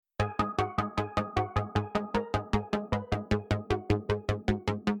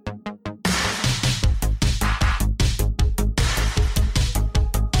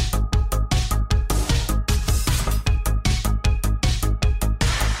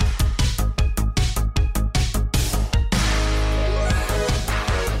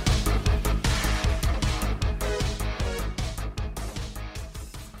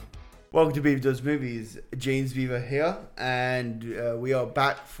Welcome to Beaver Does Movies. James Beaver here, and we are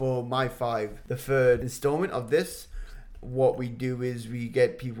back for My Five, the third installment of this. What we do is we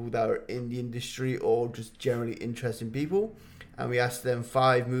get people that are in the industry or just generally interesting people, and we ask them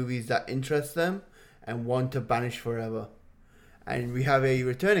 5 movies that interest them and 1 to banish forever. And we have a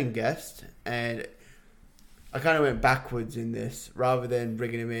returning guest, and I kind of went backwards in this rather than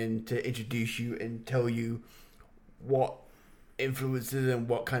bringing him in to introduce you and tell you what influences and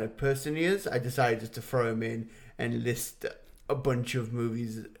what kind of person he is. I decided just to throw him in and list a bunch of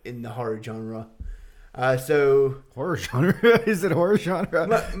movies in the horror genre. Horror genre? Is it horror genre?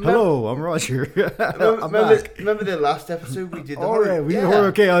 Hello, I'm Roger. Remember the last episode we did the horror? Yeah, we did horror.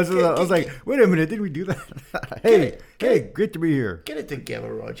 Okay, I was like, wait a minute, did we do that? hey, great to be here. Get it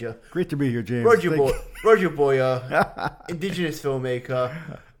together, Roger. Great to be here, James. Roger Boyer, Indigenous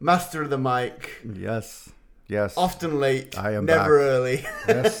filmmaker, master of the mic. Yes. Often late. I am never back. Early.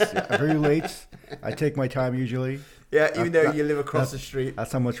 Yes, very late. I take my time usually. Yeah, even though you live across the street.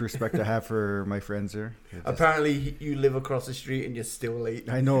 That's how much respect I have for my friends here. Apparently, you live across the street and you're still late.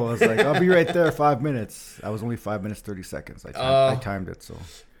 I know. I was like, I'll be right there. 5 minutes. I was only 5 minutes 30 seconds. I timed it. So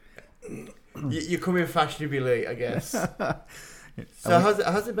you come in fashionably late, I guess. So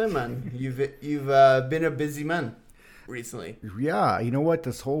how's it been, man? You've been a busy man recently. Yeah, you know what?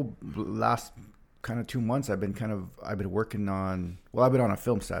 This whole last kind of 2 months, I've been working on. Well, I've been on a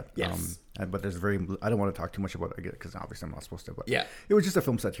film set. Yes. But there's I don't want to talk too much about it because obviously I'm not supposed to. But yeah, it was just a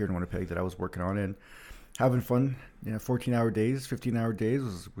film set here in Winnipeg that I was working on and having fun. 14-hour days, 15-hour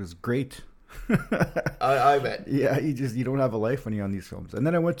days was great. I bet. Yeah, you don't have a life when you're on these films. And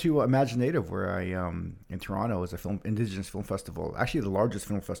then I went to Imaginative, where I in Toronto is a Indigenous film festival, actually the largest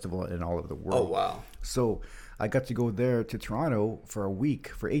film festival in all of the world. Oh wow! So I got to go there to Toronto for a week.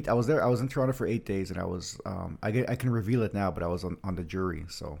 For 8, I was in Toronto for 8 days, and I was I can reveal it now, but I was on the jury.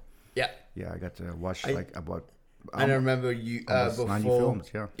 So yeah, I got to watch about. I remember you before 90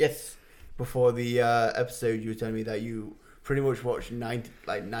 films. Yeah. Yes, before the episode, you were telling me that you pretty much watched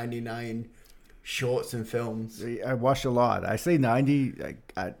 99 shorts and films. I watched a lot. I say 90.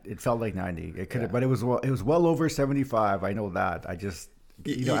 It felt like 90. It could, but it was well over 75. I know that. I just.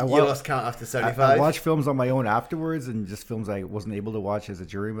 You lost count after 75. I watched films on my own afterwards, and just films I wasn't able to watch as a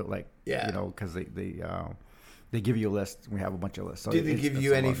jury, but because they give you a list. We have a bunch of lists. So did they give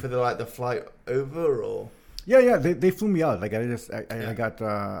you any for the flight over or? Yeah. They flew me out. Like I got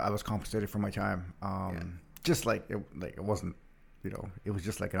I was compensated for my time. Just like it wasn't, it was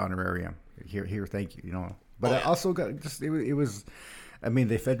just like an honorarium. Here, thank you. But I also got it was. I mean,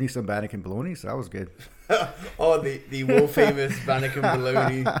 they fed me some bannock and bologna, so that was good. the world famous bannock and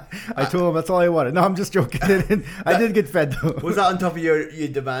bologna. I told them that's all I wanted. No, I'm just joking. I did get fed though. Was that on top of your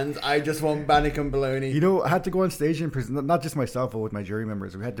demands? I just want bannock and bologna. I had to go on stage and present, not just myself, but with my jury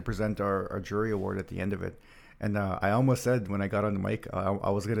members. We had to present our jury award at the end of it. And I almost said when I got on the mic,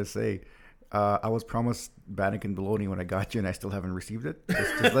 I was going to say, I was promised bannock and bologna when I got you, and I still haven't received it.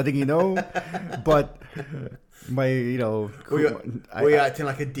 Just letting you know. But my, were you acting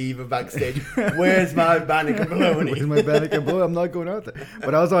like a diva backstage? Where's my bannock and bologna? Where's my bannock and bologna? I'm not going out there.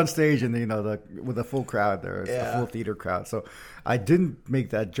 But I was on stage, and with a full crowd there, a full theater crowd. So I didn't make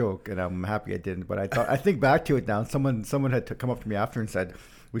that joke, and I'm happy I didn't. But I think back to it now. Someone had come up to me after and said,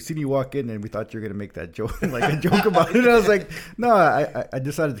 we seen you walk in and we thought you were going to make that joke, like a joke about it. And I was like, no, I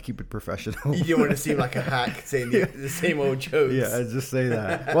decided to keep it professional. You didn't want to seem like a hack saying the same old jokes. Yeah, I just say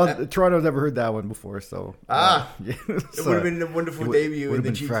that. Well, Toronto's never heard that one before, so. It would have been a wonderful debut in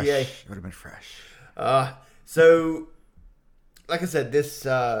the GTA. It would have been fresh. So, like I said, this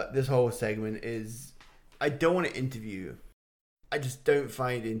whole segment is, I don't want to interview. I just don't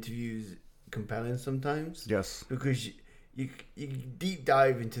find interviews compelling sometimes. Yes. Because you deep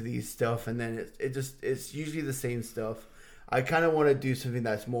dive into these stuff, and then it's usually the same stuff. I kind of want to do something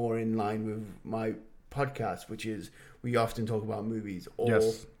that's more in line with my podcast, which is we often talk about movies or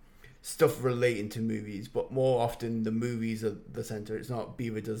stuff relating to movies, but more often the movies are the center. It's not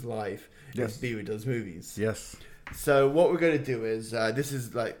Beaver Does Life. It's Beaver Does Movies. Yes. So what we're going to do is this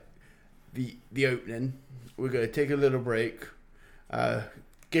is like the opening. We're going to take a little break.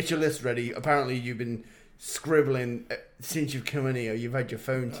 Get your list ready. Apparently you've been scribbling since you've come in here. You've had your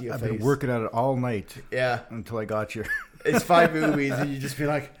phone to your face. I've been working at it all night. Yeah. Until I got you. It's 5 movies, and you just be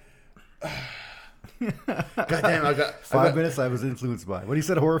like, God damn, I got 5 minutes. I was influenced by when he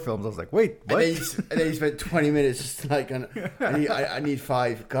said horror films. I was like, wait, what? And then you spent 20 minutes just like, I need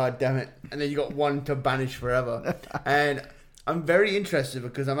 5. God damn it! And then you got 1 to banish forever. And I'm very interested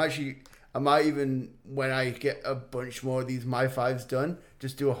because I might even, when I get a bunch more of these My Fives done,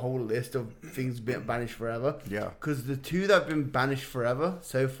 just do a whole list of things banished forever. Yeah. Because the 2 that have been banished forever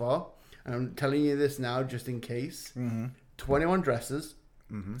so far and I'm telling you this now just in case. 21 Dresses,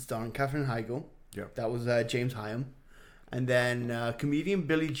 starring Katherine Heigl. Yep. That was James Hyam. And then comedian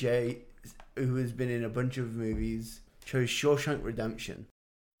Billy J, who has been in a bunch of movies, chose Shawshank Redemption.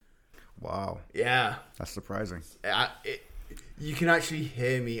 Wow. Yeah. That's surprising. You can actually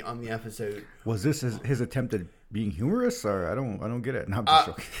hear me on the episode. Was this his attempt at being humorous, or I don't get it? No, I'm just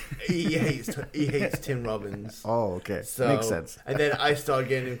joking. He hates Tim Robbins. Oh, okay. So, makes sense. And then I started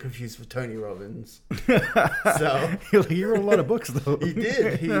getting him confused with Tony Robbins. So he wrote a lot of books, though. He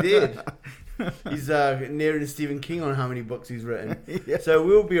did. He's nearing Stephen King on how many books he's written. Yeah. So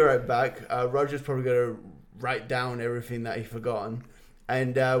we'll be right back. Roger's probably going to write down everything that he's forgotten.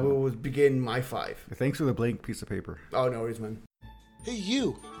 And we'll begin my 5. Thanks for the blank piece of paper. Oh, no worries, man. Hey,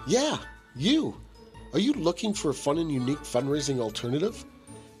 you. Yeah, you. Are you looking for a fun and unique fundraising alternative?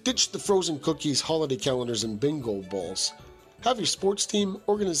 Ditch the frozen cookies, holiday calendars, and bingo balls. Have your sports team,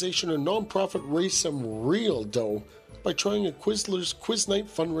 organization, or nonprofit raise some real dough by trying a Quizlers Quiz Night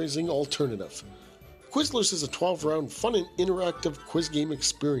fundraising alternative. Quizlers is a 12-round fun and interactive quiz game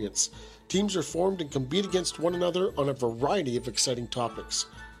experience. Teams are formed and compete against one another on a variety of exciting topics.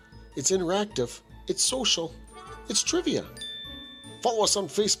 It's interactive, it's social, it's trivia. Follow us on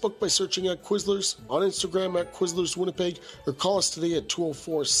Facebook by searching at Quizlers, on Instagram at Quizlers Winnipeg, or call us today at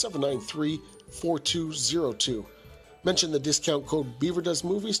 204-793-4202. Mention the discount code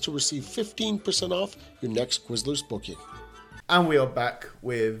BeaverDoesMovies to receive 15% off your next Quizlers booking. And we are back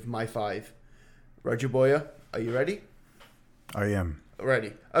with my 5. Roger Boyer, are you ready? I am.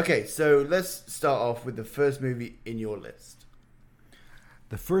 Ready. Okay, so let's start off with the first movie in your list.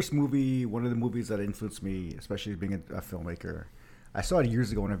 The first movie, one of the movies that influenced me, especially being a filmmaker, I saw it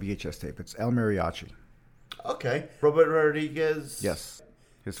years ago on a VHS tape. It's El Mariachi. Okay. Robert Rodriguez. Yes.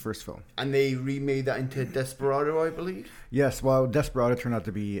 His first film. And they remade that into Desperado, I believe? Yes. Well, Desperado turned out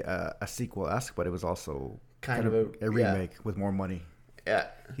to be a sequel-esque, but it was also kind of a remake with more money. Yeah.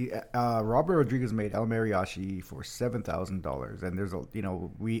 Robert Rodriguez made El Mariachi for $7,000, and there's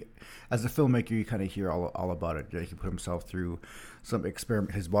we as a filmmaker you kind of hear all about it. He put himself through some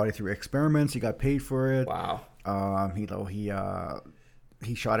his body through experiments. He got paid for it. Wow.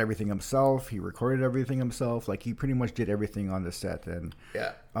 He shot everything himself. He recorded everything himself. Like he pretty much did everything on the set, and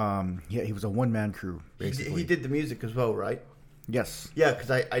he was a one-man crew basically. He did the music as well, right? Yes. Yeah,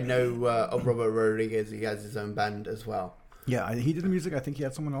 because I know of Robert Rodriguez. He has his own band as well. Yeah, he did the music. I think he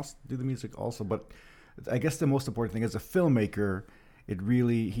had someone else do the music also. But I guess the most important thing as a filmmaker, it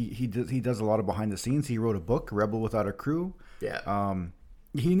really he does a lot of behind the scenes. He wrote a book, Rebel Without a Crew. Yeah.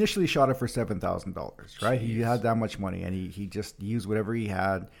 He initially shot it for $7,000, right? Jeez. He had that much money, and he just used whatever he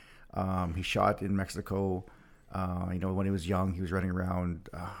had. He shot in Mexico. When he was young, he was running around.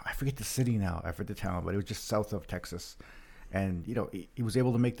 I forget the city now. I forget the town, but it was just south of Texas. And he was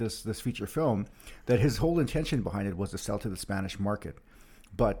able to make this feature film that his whole intention behind it was to sell to the Spanish market,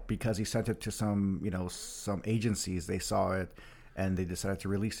 but because he sent it to some agencies, they saw it and they decided to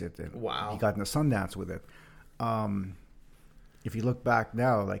release it. And wow! He got into Sundance with it. If you look back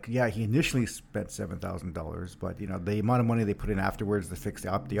now, he initially spent $7,000, but the amount of money they put in afterwards to fix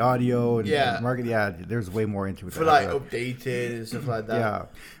the audio and the market, there's way more into it. For updated and stuff like that. Yeah,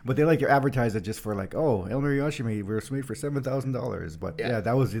 but they advertise it just for El Mariachi was made for $7,000, but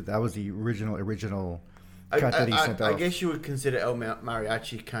that was the original cut that he sent out. I guess you would consider El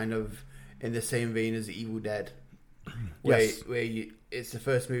Mariachi kind of in the same vein as Evil Dead, where it's the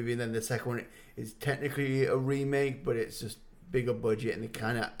first movie and then the second one is technically a remake, but it's just bigger budget and they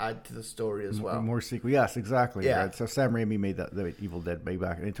kind of add to the story as well. More sequel, yes, exactly. Yeah. Right? So Sam Raimi made the Evil Dead way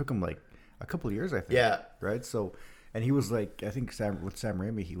back, and it took him a couple of years, I think. Yeah. Right. So, and he was I think with Sam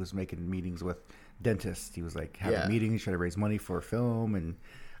Raimi, he was making meetings with dentists. He was having meetings, trying to raise money for a film, and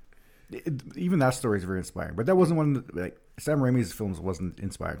even that story is very inspiring. But that wasn't one Sam Raimi's films wasn't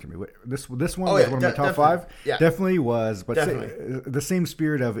inspiring to me. This one was one of my top 5. Yeah. Definitely was, but the same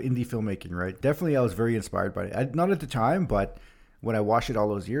spirit of indie filmmaking, right? Definitely, I was very inspired by it. Not at the time, but when I watched it all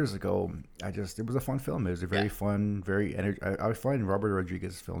those years ago, it was a fun film. It was a very fun, I find Robert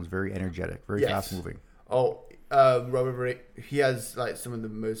Rodriguez's films very energetic, very fast moving. Oh, Robert, he has some of the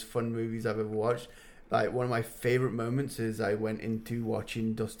most fun movies I've ever watched. One of my favorite moments is I went into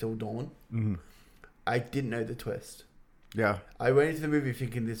watching Dusk Till Dawn. Mm-hmm. I didn't know the twist. Yeah. I went into the movie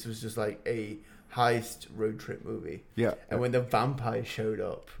thinking this was just a heist road trip movie. Yeah. And when the vampire showed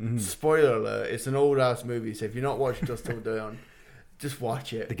up, spoiler alert, it's an old ass movie, so if you're not watching Dusk Till Dawn, just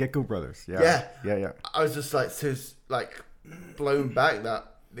watch it. The Gecko Brothers. Yeah. Yeah. I was just blown back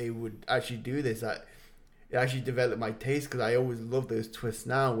that they would actually do this. It actually developed my taste because I always love those twists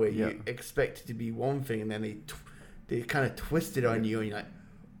now where you expect it to be one thing and then they kind of twist it on you and you're like,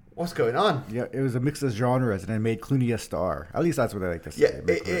 what's going on? Yeah, it was a mix of genres, and it made Clooney a star. At least that's what I like to say.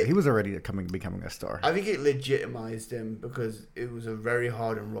 Yeah, he was already becoming a star. I think it legitimized him because it was a very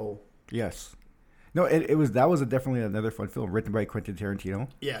hardened role. Yes. No, it was definitely another fun film written by Quentin Tarantino.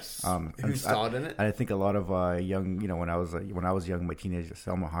 Yes. Who starred in it? And I think a lot of young, when I was young, my teenager,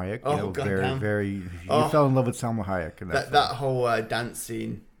 Salma Hayek. Goddamn. You fell in love with Salma Hayek in that whole dance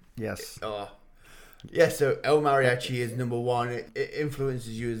scene. Yes. Yeah, so El Mariachi is number one. It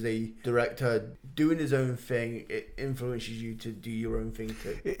influences you as a director. Doing his own thing, it influences you to do your own thing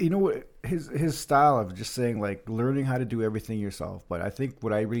too. You know what? His style of just saying, like, learning how to do everything yourself. But I think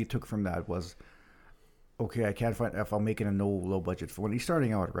what I really took from that was, okay, I can't find, if I'm making a low budget. For when he's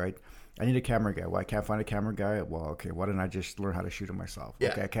starting out, right? I need a camera guy. Well, I can't find a camera guy. Well, okay, why don't I just learn how to shoot it myself?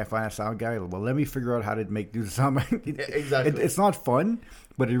 Yeah. Okay, I can't find a sound guy. Well, let me figure out how to do the sound. Exactly. It's not fun,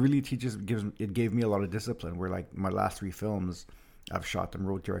 but it really gave me a lot of discipline. Where like my last 3 films, I've shot them,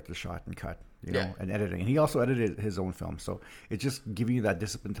 wrote, directed, shot, and cut. And editing. And he also edited his own film, so it's just giving you that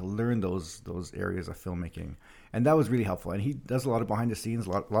discipline to learn those areas of filmmaking, and that was really helpful. And he does a lot of behind the scenes. A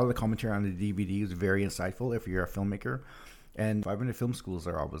lot of the commentary on the DVD is very insightful if you're a filmmaker. And 5-minute film schools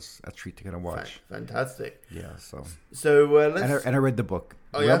are always a treat to kind of watch. Fantastic. Yeah. So let's. And I read the book.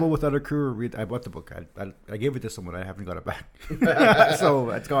 Oh, Rebel Without a Crew. I bought the book. I gave it to someone. I haven't got it back, so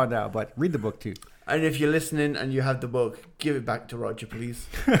it's gone now. But read the book too. And if you're listening and you have the book, give it back to Roger, please.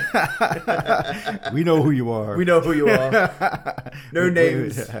 We know who you are. We know who you are. No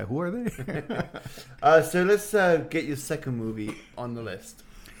names. Who are they? So let's get your second movie on the list.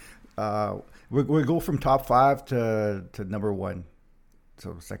 We'll go from top 5 to number 1.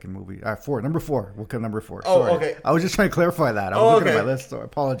 So second movie, 4. Number 4. We'll come number 4. Oh, sorry. okay. I was just trying to clarify that. I was looking at my list, so I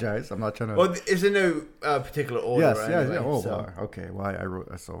apologize. I'm not trying to. Well, is there no particular order? Yes. Anyway, Yeah. Oh, so. Okay. Well, I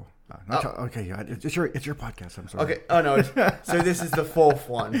wrote so. Okay. Yeah. It's your podcast. I'm sorry. Okay. Oh no. So this is the 4th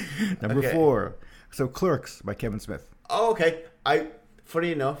one. Number 4. So Clerks by Kevin Smith. Oh, okay.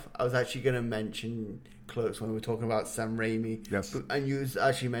 Funny enough, I was actually going to mention Clerks when we were talking about Sam Raimi. Yes. And you was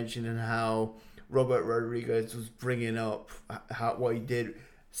actually mentioning how Robert Rodriguez was bringing up what he did.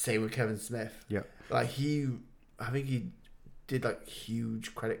 Same with Kevin Smith. Yeah. Like I think he did like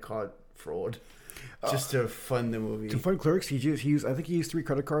huge credit card fraud just to fund the movie. To fund Clerks, I think he used 3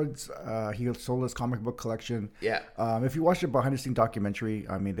 credit cards. He sold his comic book collection. Yeah. If you watch the behind the scenes documentary,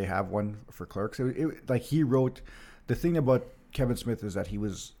 I mean, they have one for Clerks. Like he wrote, the thing about Kevin Smith is that he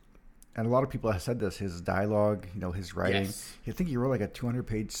was, and a lot of people have said this, his dialogue, his writing. Yes. I think he wrote like a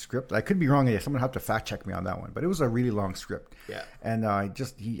 200-page script. I could be wrong. Someone have to fact check me on that one, but it was a really long script. Yeah. And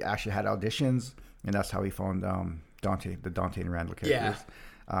he actually had auditions, and that's how he found Dante and Randall characters.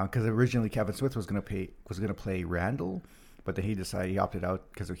 Yeah. Because originally Kevin Smith was going to play Randall, but then he opted out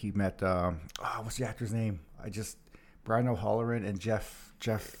because he met what's the actor's name? Brian O'Halloran and Jeff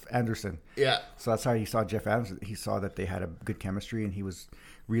Anderson. Yeah. So that's how he saw Jeff Anderson. He saw that they had a good chemistry, and he was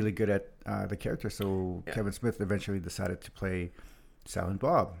really good at the character. So Kevin Smith eventually decided to play Silent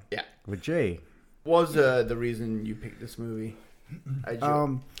Bob. Yeah. With Jay. What was the reason you picked this movie?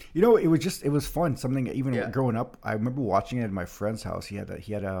 It was fun. Something even growing up, I remember watching it at my friend's house. He had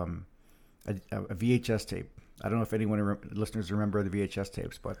a VHS tape. I don't know if anyone listeners remember the VHS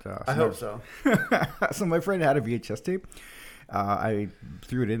tapes, but I hope so. So my friend had a VHS tape. I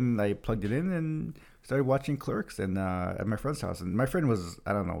threw it in, I plugged it in, and started watching Clerks at my friend's house. And my friend was,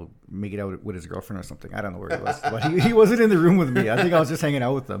 I don't know, making out with his girlfriend or something. I don't know where he was, but he wasn't in the room with me. I think I was just hanging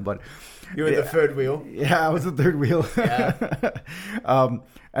out with them. But you were the third wheel. Yeah, I was the third wheel. Yeah.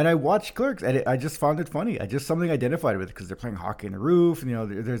 And I watched Clerks, and I just found it funny. I just something identified with it because they're playing hockey on the roof.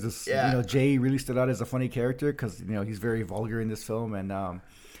 And, there's this. Yeah. Jay really stood out as a funny character because he's very vulgar in this film, and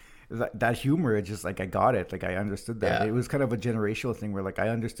that humor, it just like I got it. Like I understood that. Yeah. It was kind of a generational thing where like I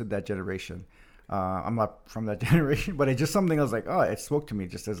understood that generation. I'm not from that generation, but it's just something I was like, oh, it spoke to me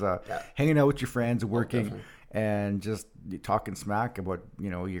just as hanging out with your friends, working, and just talking smack about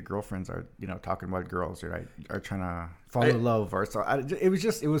your girlfriends are talking about girls, right? Are trying to fall in love, or so. It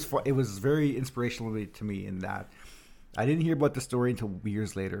was very inspirational to me in that. I didn't hear about the story until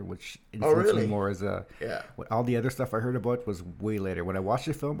years later, which influenced me more as all the other stuff I heard about was way later. When I watched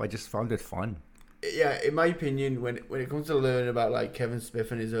the film, I just found it fun. Yeah, in my opinion, when it comes to learning about like Kevin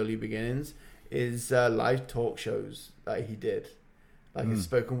Smith and his early beginnings, is live talk shows that he did, like his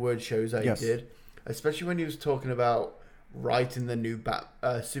spoken word shows that he did, especially when he was talking about writing the new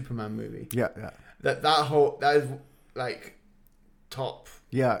Superman movie. Yeah. That is like top.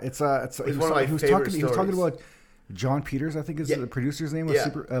 Yeah, it's one of my favorite stories. He was talking about John Peters, I think is the producer's name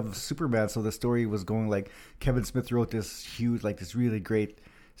of Superman. So the story was going like Kevin Smith wrote this huge, like this really great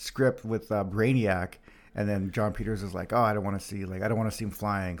script with Brainiac, And then John Peters is like, oh, I don't want to see him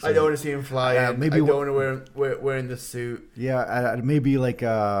flying. So, I don't want to see him flying. Maybe I don't want to wearing the suit. Yeah, maybe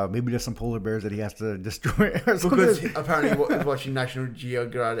there's some polar bears that he has to destroy. Because apparently he's watching National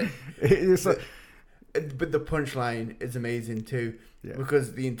Geographic. But the punchline is amazing too. Yeah.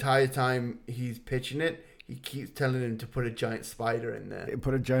 Because the entire time he's pitching it, he keeps telling him to put a giant spider in there.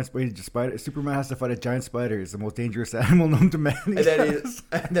 Put a giant spider. Superman has to fight a giant spider. It's the most dangerous animal known to man. And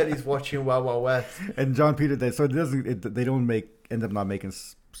then he's watching Wild Wild West. And John Peters, so they don't end up not making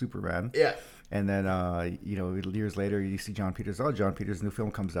Superman. Yeah. And then years later, you see John Peters. Oh, John Peters' new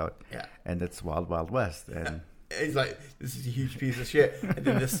film comes out. Yeah. And it's Wild Wild West. And he's like, this is a huge piece of shit. And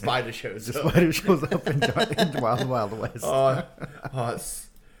then the spider shows up. The spider shows up in Wild Wild West.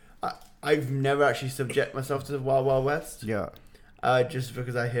 I've never actually subject myself to the Wild Wild West. Yeah. Just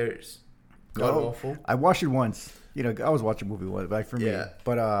because I hear it's god awful. I watched it once. I was watching a movie once, like for me.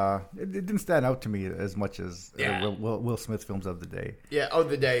 But it didn't stand out to me as much as Will Smith films of the day. Yeah, of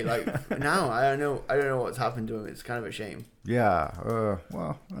the day. Like now, I don't know what's happened to him. It's kind of a shame. Yeah.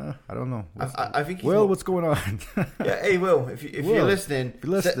 I don't know. I think. What's going on? Yeah. Hey, Will, if you're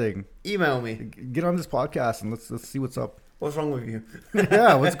listening, email me. Get on this podcast and let's see what's up. What's wrong with you?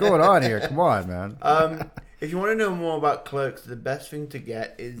 Yeah, what's going on here? Come on, man. If you want to know more about Clerks, the best thing to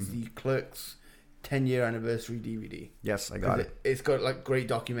get is the Clerks 10-year anniversary DVD. Yes, I got it. It's got like great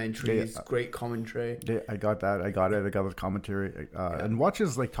documentaries, great commentary. Yeah, I got that. I got the commentary and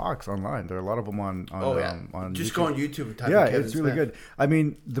watches like talks online. There are a lot of them on just YouTube. go on YouTube and type in Kevin it's really good. I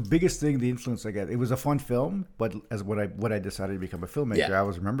mean, the biggest thing, the influence I get, it was a fun film, but as when I decided to become a filmmaker, I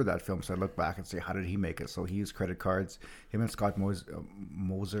always remember that film, so I look back and say, how did he make it? So he used credit cards. Him and Scott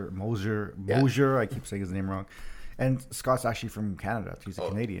Moser. I keep saying his name wrong. And Scott's actually from Canada. He's a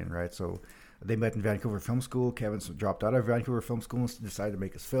Canadian, right? So they met in Vancouver Film School. Kevin dropped out of Vancouver Film School and decided to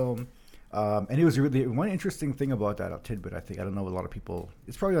make his film. And it was really one interesting thing about that, a tidbit. I don't know a lot of people.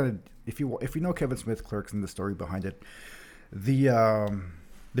 It's probably if you know Kevin Smith, Clerks, and the story behind it.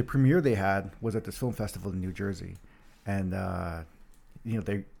 The premiere they had was at this film festival in New Jersey, and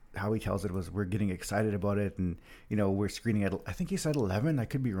how he tells it was, we're getting excited about it, and we're screening at, I think he said 11. I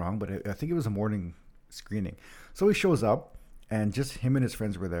could be wrong, but I think it was a morning screening. So he shows up. And just him and his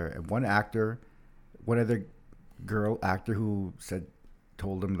friends were there. And one other girl actor who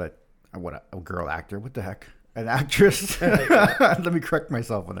told him that, a girl actor, what the heck? An actress? Let me correct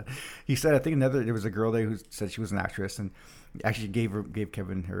myself on that. He said, I think there was a girl there who said she was an actress and actually gave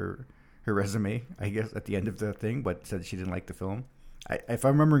Kevin her resume, I guess, at the end of the thing, but said she didn't like the film. If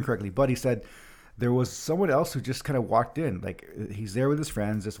I'm remembering correctly. But he said there was someone else who just kind of walked in. Like, he's there with his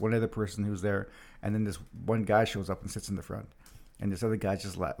friends, this one other person who's there, and then this one guy shows up and sits in the front. And this other guy's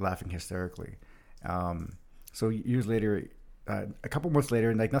just laughing hysterically. So years later, a couple months later,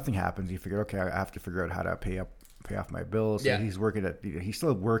 and like nothing happens. You figure, okay, I have to figure out how to pay off my bills. So he's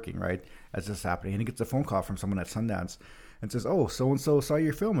still working, right, as this is happening. And he gets a phone call from someone at Sundance and says, oh, so-and-so saw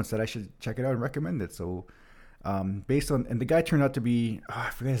your film and said I should check it out and recommend it. So and the guy turned out to be,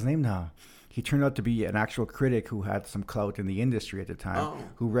 I forget his name now. He turned out to be an actual critic who had some clout in the industry at the time,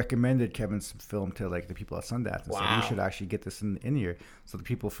 who recommended Kevin's film to like the people at Sundance and said, you should actually get this in here. So the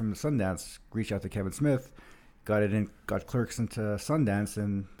people from the Sundance reached out to Kevin Smith, got Clerks into Sundance,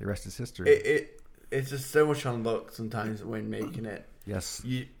 and the rest is history. It's just so much on luck sometimes when making it. Yes.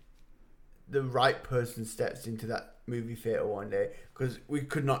 The right person steps into that movie theater one day, because we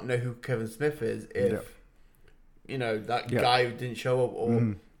could not know who Kevin Smith is if that guy didn't show up,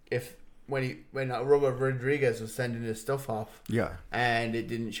 or if when Robert Rodriguez was sending his stuff off, and it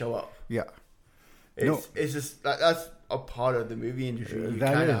didn't show up. It's just that's a part of the movie industry. You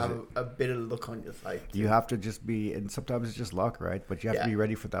kind of have a bit of luck on your side. You have to just be, and sometimes it's just luck, right? But you have to be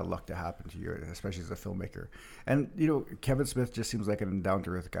ready for that luck to happen to you, especially as a filmmaker. And Kevin Smith just seems like an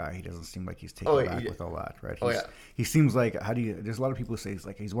down-to-earth guy. He doesn't seem like he's taken back with all that, right? He seems like, there's a lot of people who say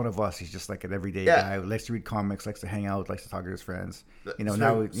he's one of us. He's just like an everyday guy who likes to read comics, likes to hang out, likes to talk to his friends.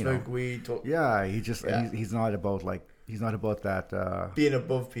 Smoke weed. Yeah, he's not about like. He's not about that being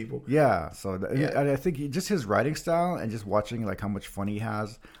above people. Yeah, so and I think just his writing style and just watching like how much fun he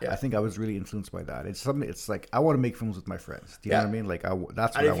has. I think I was really influenced by that. It's something. It's like I want to make films with my friends. Do you know what I mean? Like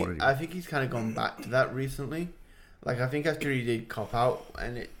that's what I want to do. I think he's kind of gone back to that recently. Like I think after he did Cop Out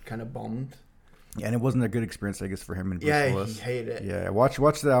and it kind of bombed. Yeah, and it wasn't a good experience, I guess, for him and Bruce Willis. He hated it. Yeah, watch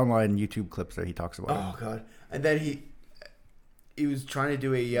the online YouTube clips that he talks about. Oh god! And then he was trying to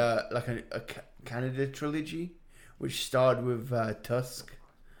do a Canada trilogy, which started with Tusk,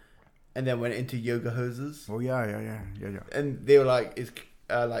 and then went into Yoga Hosers. Oh yeah. And they were like, it's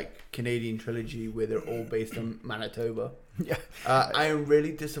like Canadian trilogy where they're all based on Manitoba. Yeah. I am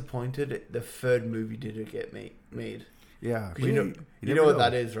really disappointed the third movie didn't get made. Yeah. You know what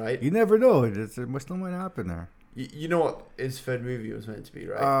that is, right? You never know. It still might happen there. You know what his third movie was meant to be,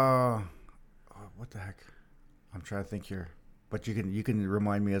 right? What the heck? I'm trying to think here. But you can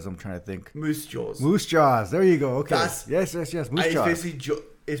remind me as I'm trying to think. Moose Jaws. Moose Jaws. There you go. Okay. Yes. Moose Jaws. Jaws.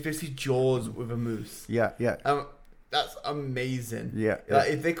 It's basically Jaws with a moose. Yeah. That's amazing. Yeah. Like,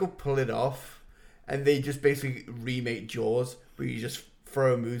 if they could pull it off, and they just basically remake Jaws, where you just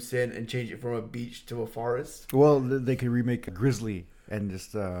throw a moose in and change it from a beach to a forest. Well, they could remake a grizzly and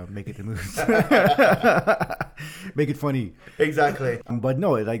just make it the moose. Make it funny. Exactly. But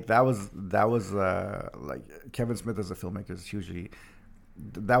no, like that was like Kevin Smith as a filmmaker is hugely.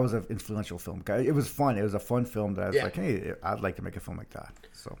 That was an influential film. It was fun. It was a fun film that I was like, hey, I'd like to make a film like that.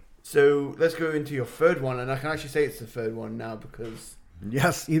 So let's go into your third one, and I can actually say it's the third one now because.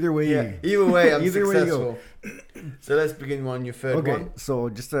 Yes, either way. Yeah, either way, I'm either successful. So let's begin on your third one. Okay, so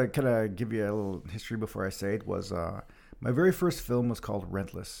just to kind of give you a little history before I say it was my very first film was called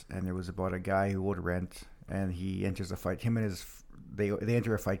Rentless, and it was about a guy who owed rent, and he enters a fight. Him and his they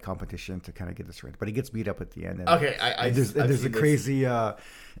enter a fight competition to kind of get this rent, but he gets beat up at the end. And, okay, there's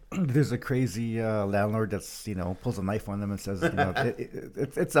a crazy landlord that's pulls a knife on them and says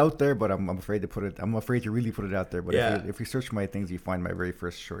it's out there, but I'm afraid to put it. I'm afraid to really put it out there. But if you search my things, you find my very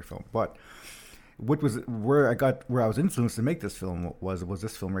first short film. But where I was influenced to make this film was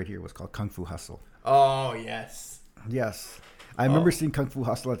this film right here. It was called Kung Fu Hustle. Oh yes. Yes, I remember seeing Kung Fu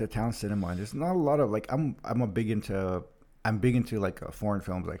Hustle at the town cinema. And there's not a lot of like I'm big into like foreign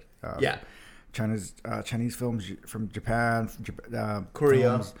films like Chinese films from Japan, Korea,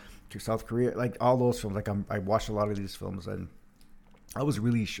 films to South Korea, like all those films. Like I watched a lot of these films, and I was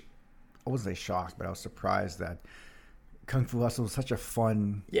really I wasn't shocked, but I was surprised that Kung Fu Hustle was such a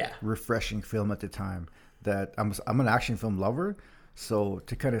fun, refreshing film at the time. That I'm an action film lover, so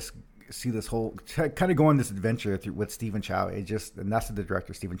to kind of see this whole kind of go on this adventure with Stephen Chow, and that's the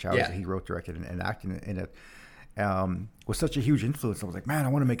director Stephen Chow. He wrote, directed, and acted in it. Was such a huge influence. I was like, man, I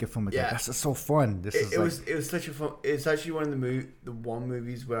want to make a film like that. That's just so fun. It was such a fun. It's actually one of the one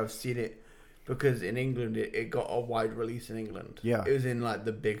movies where I've seen it because in England it got a wide release in England. Yeah, it was in like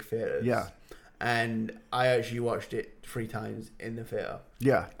the big theaters. Yeah, and I actually watched it 3 times in the theater.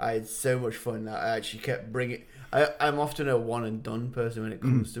 Yeah, I had so much fun that I actually kept bringing. I'm often a one and done person when it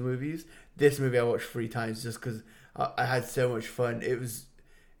comes to movies. This movie I watched 3 times just because I had so much fun.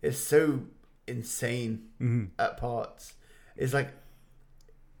 It's so insane at parts. It's like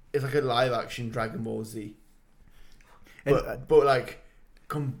a live action Dragon Ball Z, but like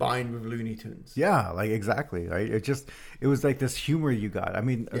combined with Looney Tunes. Yeah, like exactly. Right. It was like this humor you got. I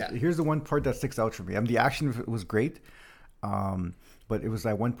mean, here's the one part that sticks out for me. The action was great. But it was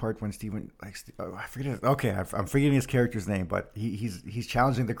that one part when Steven, I forget it. Okay, I'm forgetting his character's name, but he's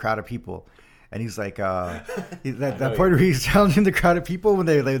challenging the crowd of people, and he's like that part where he's challenging the crowd of people when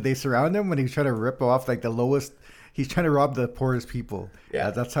they surround him when he's trying to rip off like the lowest. He's trying to rob the poorest people.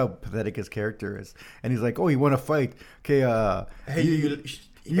 Yeah, that's how pathetic his character is. And he's like, "Oh, you want to fight? Okay,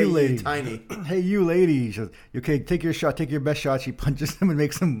 you lady, tiny. Hey, you lady." She says, "Okay, take your shot. Take your best shot." She punches him and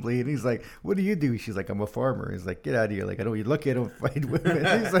makes him bleed. And he's like, "What do you do?" She's like, "I'm a farmer." He's like, "Get out of here!" Like, I know you're lucky I don't fight women.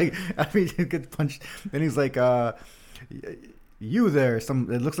 He's like, he gets punched, and he's like, "You there? It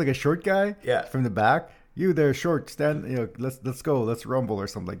looks like a short guy. Yeah, from the back. You there, short? Stand. Let's go. Let's rumble or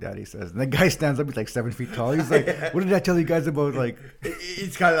something like that." He says, and the guy stands up. He's like 7 feet tall. He's like, "What did I tell you guys about?" Like,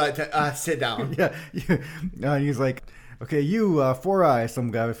 it's kind of like sit down. Yeah. And he's like, "Okay, you 4 Eyes,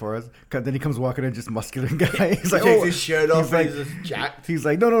 some guy before us." Then he comes walking in, just muscular guy. He's like, takes his shirt off and he's just jacked. He's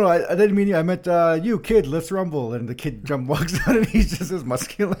like, no, I didn't mean you. I meant you, kid. Let's rumble. And the kid walks down, and he's just as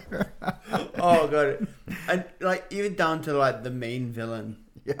muscular. Oh god! And like even down to like the main villain.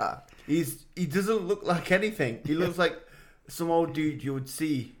 Yeah, he doesn't look like anything. He looks like some old dude you would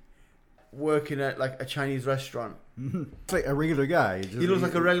see working at like a Chinese restaurant. It's like a regular guy. He looks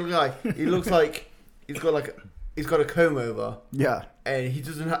like a regular guy. He looks like he's got a comb over. Yeah. And he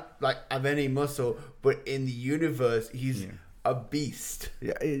doesn't have any muscle, but in the universe, he's a beast.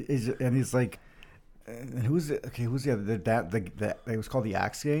 Yeah, and he's like, and who's the other? It was called the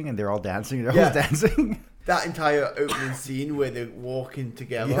Axe Gang, and they're all dancing. They're all dancing. That entire opening scene where they're walking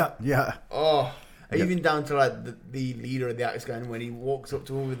together. Yeah. Oh, even down to like the leader of the Axe Gang when he walks up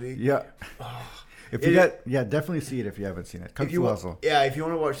to him with the. Yeah. Oh. Definitely see it if you haven't seen it. Kung Fu Hustle. Yeah, if you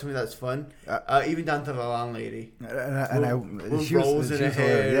want to watch something that's fun, even down to the landlady.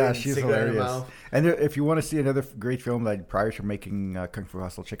 She's hilarious. And if you want to see another great film that prior to making Kung Fu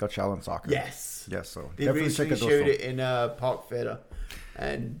Hustle, check out Shaolin Soccer. Yes. So they definitely check out those showed it in Park Theatre,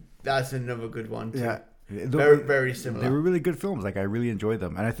 and that's another good one too. Yeah. Very similar. They were really good films. Like I really enjoyed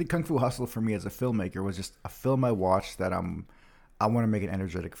them, and I think Kung Fu Hustle for me as a filmmaker was just a film I watched that I want to make an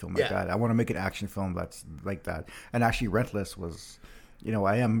energetic film like that. I want to make an action film that's like that. And actually, Rentless was,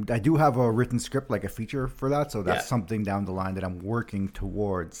 I do have a written script, like a feature for that. So that's something down the line that I'm working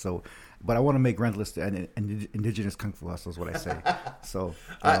towards. So, but I want to make Rentless an indigenous Kung Fu Hustle is what I say. So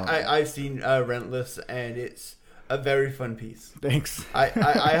I've seen Rentless, and it's a very fun piece. Thanks. I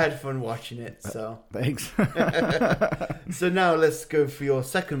had fun watching it. So thanks. So now let's go for your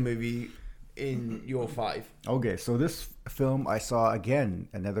second movie in your 5. Okay, so this film I saw again,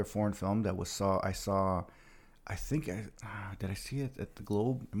 another foreign film that I think did I see it at the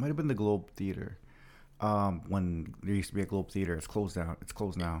Globe? It might have been the Globe Theater. When there used to be a Globe Theater, it's closed now.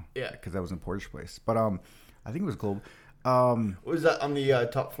 Yeah, because that was in Portage Place. But I think it was Globe. Was that on the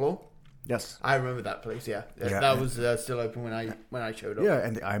top floor? Yes, I remember that place. Yeah. That was still open when I showed up. Yeah,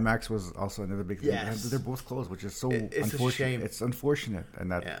 and the IMAX was also another big thing. Yes. They're both closed, which is so it's unfortunate. a shame. It's unfortunate,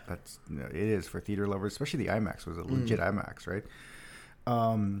 and that's it is for theater lovers, especially the IMAX was a legit IMAX, right?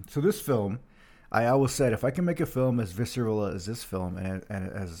 So this film, I always said, if I can make a film as visceral as this film and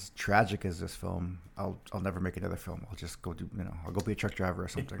as tragic as this film, I'll never make another film. I'll just go I'll go be a truck driver or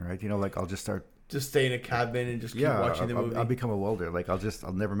something, right? Like I'll just start. Just stay in a cabin and just keep watching the movie. I'll become a welder. Like I'll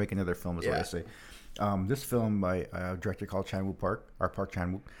never make another film. Is what I say. This film by a director called Park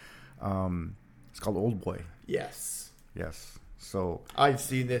Chan-wook. It's called Old Boy. Yes. So I've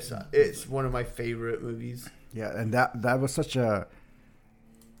seen this. It's one of my favorite movies. Yeah, and that was such a.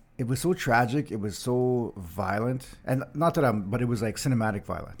 It was so tragic. It was so violent, and not that but it was like cinematic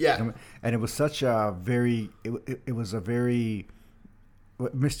violence. Yeah, and it was such a very. It was a very.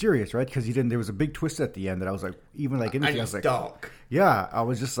 Mysterious, right? Because there was a big twist at the end that I was like, even like anything, I was like, dark. Yeah, I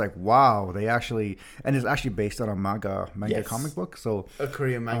was just like, wow, they actually, and it's actually based on a manga comic book, so a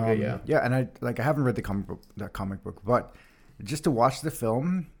Korean manga, yeah, and I haven't read the comic book, but just to watch the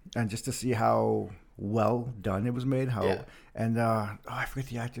film and just to see how well done it was made, and I forget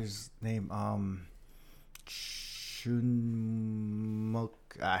the actor's name, Chunmok.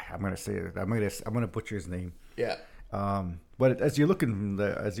 I'm gonna say it. I'm gonna butcher his name. Yeah. But as you're looking,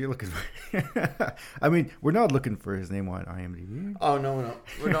 I mean, we're not looking for his name on IMDb. Oh no,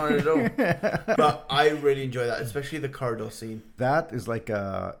 we're not at all. But I really enjoy that, especially the corridor scene. That is like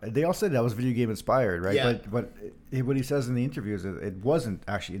they all said that was video game inspired, right? Yeah. But what he says in the interviews, it wasn't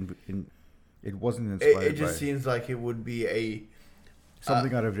actually it wasn't inspired. It just seems like it would be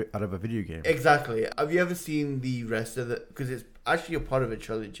something out of a video game. Exactly. Have you ever seen the rest of it? Because it's actually a part of a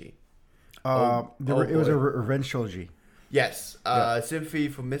trilogy. It was a revenge trilogy. Yes. Sympathy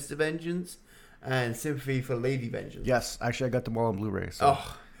for Mr. Vengeance and Sympathy for Lady Vengeance. Yes. Actually, I got them all on Blu-ray. So.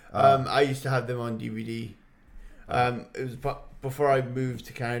 I used to have them on DVD. It was before I moved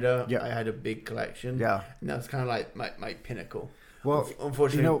to Canada. Yeah. I had a big collection. Yeah. And that was kind of like my pinnacle. Well,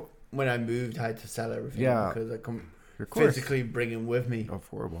 unfortunately, when I moved, I had to sell everything because I couldn't physically bring them with me. Oh,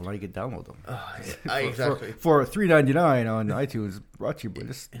 horrible. Now you can download them. Exactly. For $3.99 on iTunes, brought to you by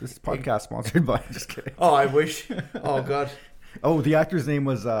this podcast sponsored by. Just kidding. Oh, I wish. Oh, God. Oh, the actor's name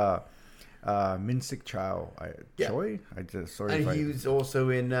was Min-sik Chow. Choi? He was also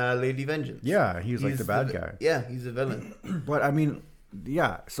in Lady Vengeance. Yeah, he was like the bad guy. Yeah, he's a villain. But I mean,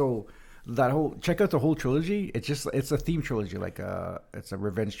 yeah, so check out the whole trilogy. It's a theme trilogy, it's a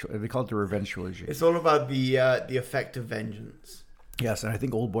revenge. They call it the revenge trilogy. It's all about the effect of vengeance. Yes, and I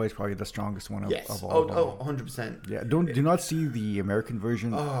think Old Boy is probably the strongest one of all. Oh, 100%. Yeah, do not see the American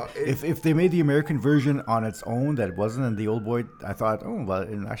version. If they made the American version on its own, that it wasn't, and the Old Boy, I thought,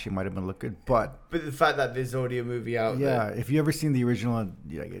 it actually might have been look good, but the fact that there's already a movie out. Yeah, if you ever seen the original,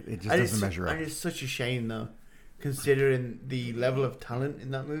 it just doesn't measure up. And it's such a shame though, considering the level of talent in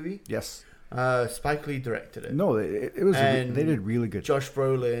that movie. Yes. Spike Lee directed it. No, it was. They did really good. Josh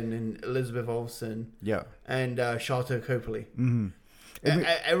Brolin and Elizabeth Olsen. Yeah. And Sharlto Copley. Mm-hmm.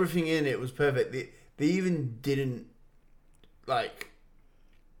 Everything in it was perfect. They even didn't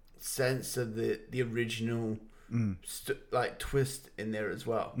censor the original twist in there as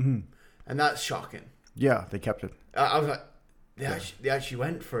well, and that's shocking. Yeah, they kept it. I was like, they actually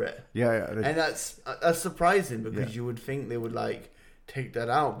went for it. Yeah, and that's surprising because you would think they would take that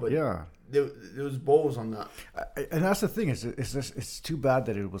out, but there was balls on that. And that's the thing it's too bad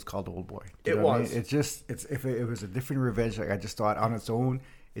that it was called Old Boy. It was. I mean? If it was a different revenge, I just thought on its own,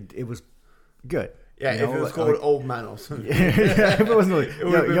 it was good. Yeah, if it was called Old Man or something. If it wasn't like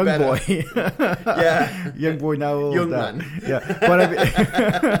young better. boy. Yeah. Young boy now old. Young man. Yeah. But I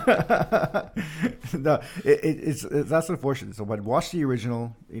mean, no, it's that's unfortunate. So, but watch the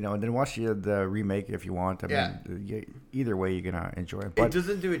original, and then watch the remake if you want. I mean, either way, you're gonna enjoy it. But it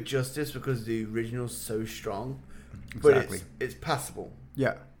doesn't do it justice because the original's so strong. But exactly. It's passable.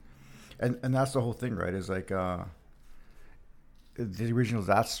 Yeah. And that's the whole thing, right? Is like the original's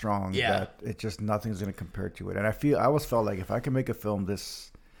that strong that it just nothing's gonna compare to it. And I always felt like if I can make a film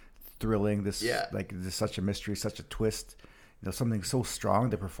this thrilling, this such a mystery, such a twist, something so strong,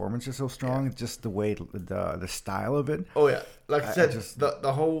 the performance is so strong, just the way the style of it. Oh yeah, like I said,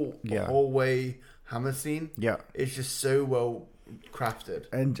 the whole way Hammer scene. Yeah, it's just so well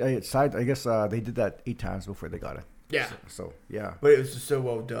crafted. And I guess they did that 8 times before they got it. Yeah. So yeah. But it was just so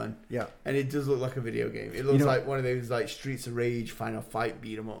well done. Yeah. And it does look like a video game. It looks like one of those like Streets of Rage Final Fight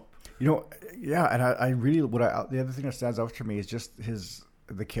beat 'em up. Yeah, and I really the other thing that stands out for me is just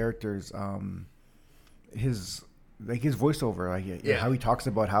the characters, his voiceover, like how he talks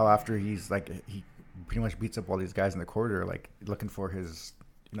about how after he's like he pretty much beats up all these guys in the corridor, like looking for his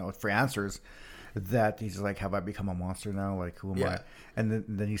for answers, that he's like, have I become a monster now? Like who am I? And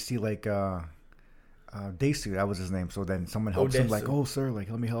then you see like Desu, that was his name. So then someone helps him, like, oh sir, like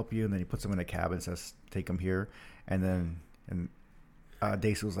let me help you, and then he puts him in a cab and says, take him here, and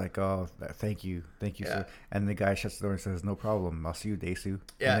Desu's like, oh, thank you, sir. And the guy shuts the door and says, no problem, I'll see you, Desu.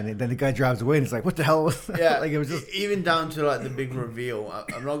 Yeah. And then the guy drives away, and it's like, what the hell? Yeah, like it was just even down to like the big reveal.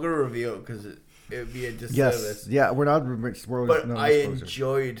 I'm not gonna reveal it because it would be a disservice. Yes, yeah, we're not. But I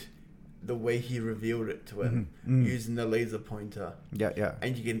enjoyed the way he revealed it to him using the laser pointer. Yeah.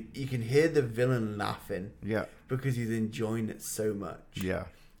 And you can hear the villain laughing. Yeah. Because he's enjoying it so much. Yeah.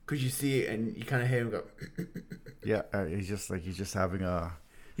 Because you see it and you kind of hear him go. Yeah, he's just having a.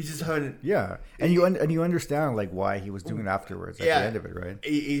 He's just having. Yeah, and you understand like why he was doing it afterwards at the end of it, right?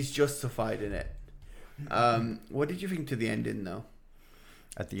 He's justified in it. What did you think to the ending though?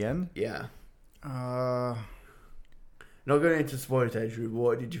 At the end? Yeah. Not going into spoiler territory, but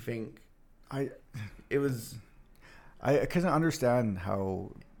what did you think? I couldn't understand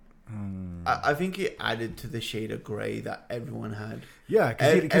how. I think it added to the shade of grey that everyone had. Yeah,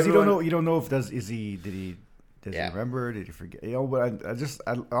 because you don't know if did he remember? Did he forget? But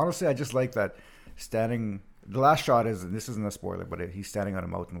I honestly just like that standing. The last shot is, and this isn't a spoiler, but he's standing on a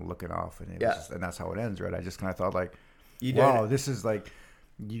mountain looking off, and and that's how it ends, right? I just kind of thought like, wow, this is like.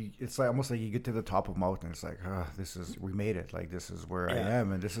 It's like almost like you get to the top of a mountain. It's like, we made it. Like this is where I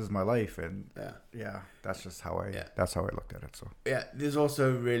am, and this is my life, and that's just how that's how I looked at it. So there's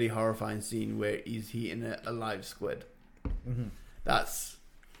also a really horrifying scene where he's eating a live squid. Mm-hmm.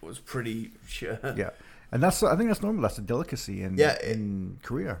 Was pretty sure. Yeah, and I think that's normal. That's a delicacy in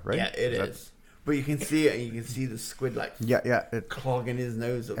Korea, right? Yeah, it is. But you can see it, and you can see the squid clogging his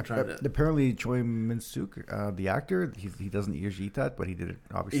nose up trying to. Apparently, Choi Min-suk, the actor, he doesn't usually eat that, but he did it.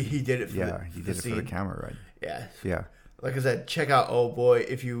 Obviously, he did it. For for the camera, right? Yeah, yeah. Like I said, check out Old Boy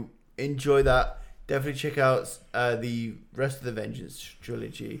if you enjoy that. Definitely check out the rest of the Vengeance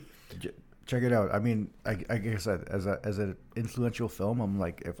trilogy. Check it out. I mean, like I said, as an influential film, I'm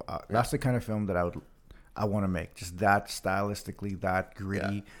like, if that's the kind of film that I want to make. Just that stylistically, that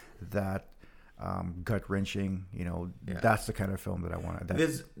gritty, that. Gut wrenching, that's the kind of film that I want.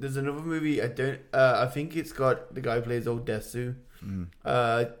 There's another movie. I think it's got the guy who plays old Desu.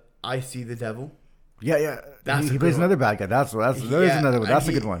 I See the Devil. Yeah. He plays another bad guy. That's another one. That's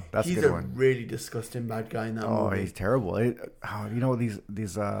a good one. That's a good one. He's a really disgusting bad guy in that movie. Oh, he's terrible.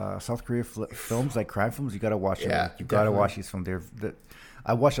 These South Korea films, like crime films, you got to watch them. Yeah, you got to watch these films.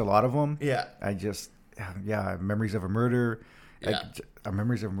 I watch a lot of them. Yeah. I just Memories of a Murder.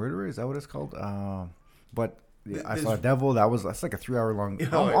 Memories of a Murderer, is that what it's called? But I saw Devil. That's like a 3-hour long,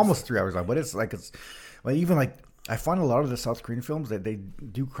 almost 3 hours long. But it's even like I find a lot of the South Korean films that they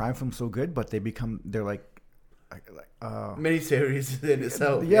do crime films so good, but they're like miniseries in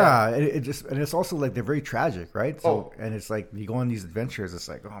itself. Yeah, and it's also like they're very tragic, right? So and it's like you go on these adventures. It's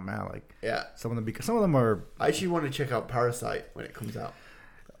like, oh man, like some of them are. I actually want to check out Parasite when it comes out.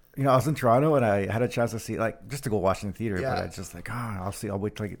 I was in Toronto and I had a chance to see, like, just to go watch in the theater. But I just like, I'll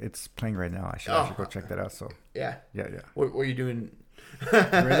wait till it's playing right now. I should go check that out. So yeah. What are you doing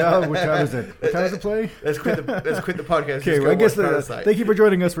right now? What time is it? What time does it play? Let's quit the podcast. Okay, well, I guess thank you for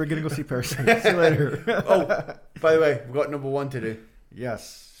joining us. We're gonna go see Parasite. See you later. By the way, we've got number 1 to do.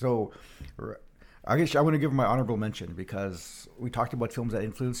 Yes. So I guess I want to give my honorable mention because we talked about films that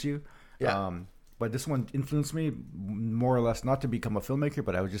influence you. Yeah. But this one influenced me more or less, not to become a filmmaker,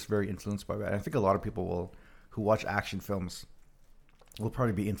 but I was just very influenced by it. I think a lot of people who watch action films will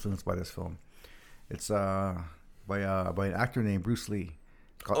probably be influenced by this film. It's by an actor named Bruce Lee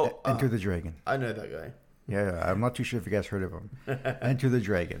called Enter the Dragon. I know that guy. Yeah, I'm not too sure if you guys heard of him. Enter the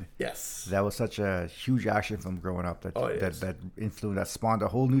Dragon. Yes. That was such a huge action film growing up that influenced, that spawned a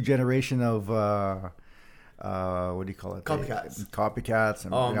whole new generation of what do you call it? Copycats.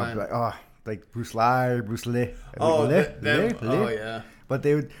 And, man. Like Bruce Lee. Yeah. But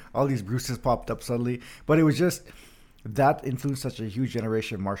all these Bruces popped up suddenly. But it was just that influenced such a huge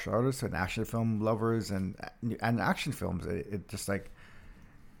generation of martial artists and action film lovers and action films. It just like,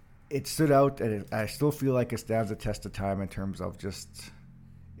 it stood out, and I still feel like it stands the test of time in terms of just,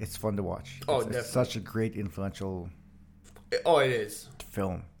 it's fun to watch. It's such a great influential. It is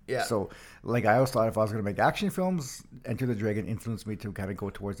film. Yeah. So, like, I always thought if I was going to make action films, Enter the Dragon influenced me to kind of go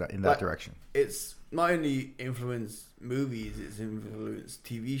towards that that direction. It's not only influenced movies; it's influenced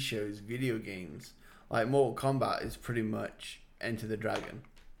TV shows, video games. Like Mortal Kombat is pretty much Enter the Dragon.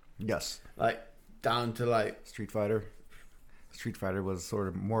 Yes. Like down to like Street Fighter. Street Fighter was sort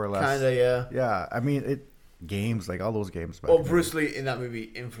of more or less. Kinda, yeah. Yeah, I mean, games, like all those games. Well, Bruce Lee in that movie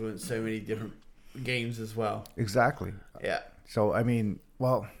influenced so many different games as well. Exactly. Yeah. So, I mean,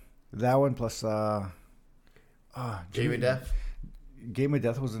 well, that one plus Game of Death. Game of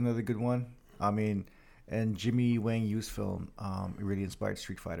Death was another good one. I mean, and Jimmy Wang Yu's film, it really inspired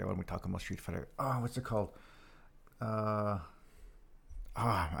Street Fighter. When we talk about Street Fighter, what's it called? I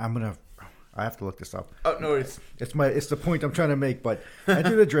have to look this up. Oh no, it's the point I'm trying to make. But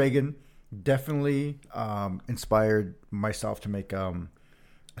Enter the Dragon definitely inspired myself to make a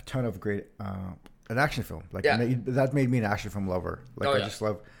ton of great an action film. Like that made me an action film lover. Like just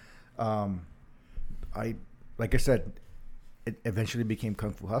love. Like I said, it eventually became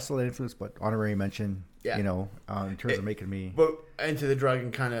Kung Fu Hustle that influence, but honorary mention. Yeah. You know, in terms of making me. But Enter the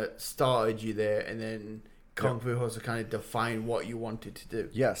Dragon kind of started you there, and then Kung Fu Hustle kind of defined what you wanted to do.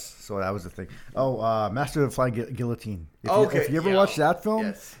 Yes, so that was the thing. Master of the Flying Guillotine. If you ever watch that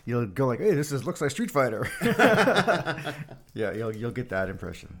film, you'll go like, "Hey, looks like Street Fighter." Yeah, you'll get that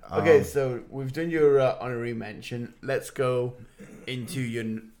impression. Okay, so we've done your honorary mention. Let's go into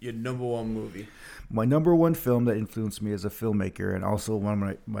your number one movie. My number one film that influenced me as a filmmaker, and also one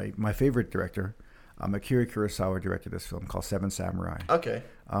of my favorite director, Akira Kurosawa directed this film called Seven Samurai. Okay.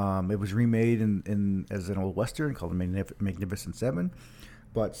 It was remade as an old western called The Magnificent Seven,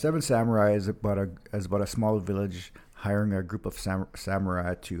 but Seven Samurai is about a small village hiring a group of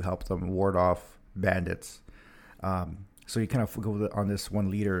samurai to help them ward off bandits. So you kind of go on this one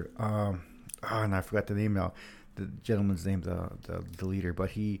leader, and I forgot the name now, the gentleman's name, the leader,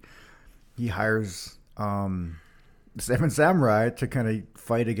 but he hires Seven Samurai to kind of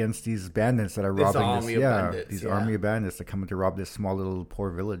fight against these bandits that are robbing army of bandits that come in to rob this small little poor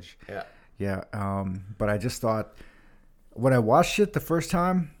village. Yeah. But I just thought, when I watched it the first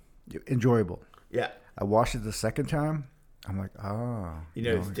time, enjoyable. Yeah. I watched it the second time, I'm like,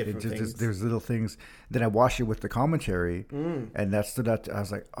 it's different things. There's little things. Then I watched it with the commentary, and that stood out. I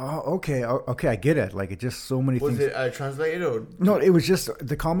was like, okay, I get it. Like, it just so many things. Was it translated or? No, it was just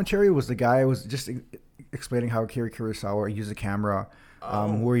the commentary. Was the guy was just explaining how Akira Kurosawa used the camera,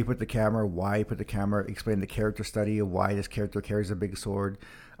 where he put the camera, why he put the camera, explaining the character study of why this character carries a big sword.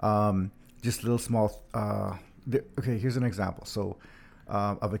 Just little small. Okay, here's an example. So,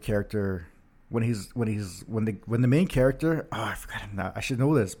 of a character. When the main character, I forgot him now. I should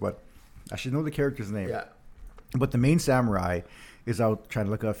know this, but I should know the character's name. Yeah. But the main samurai is out trying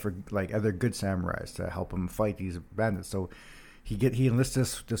to look out for like other good samurais to help him fight these bandits. So he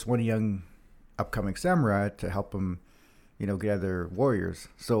enlists this one young upcoming samurai to help him, get other warriors.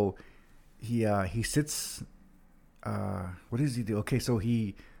 So he sits. What does he do? Okay, so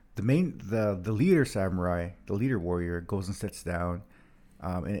the leader samurai, the leader warrior, goes and sits down.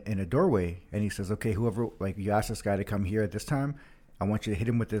 In a doorway, and he says, "Okay, whoever, like, you ask this guy to come here at this time, I want you to hit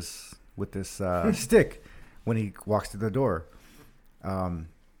him with this stick when he walks to the door."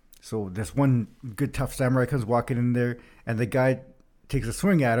 So this one good tough samurai comes walking in there, and the guy takes a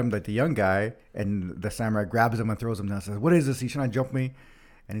swing at him, like the young guy, and the samurai grabs him and throws him down. And says, "What is this? He's trying to jump me?"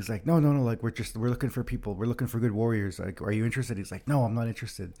 And he's like, "No, like we're looking for people. We're looking for good warriors. Like, are you interested?" He's like, "No, I'm not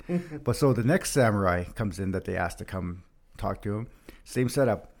interested." But so the next samurai comes in that they asked to come talk to him. Same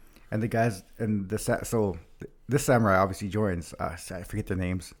setup, and the guys and so this samurai obviously joins. I forget the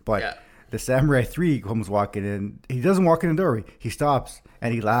names, but the samurai 3 comes walking in. He doesn't walk in the door. He stops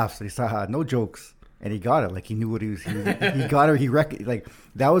and he laughs. And he saw no jokes, and he got it. Like, he knew what he was. He got it. Like,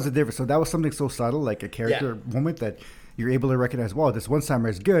 that was the difference. So that was something so subtle, like a character moment that you're able to recognize. Wow, this one samurai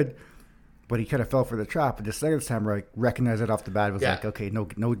is good, but he kind of fell for the trap. And the second samurai recognized it off the bat. Was like, okay, no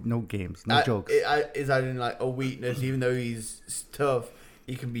games, no jokes. Is that in like a weakness? Even though he's tough,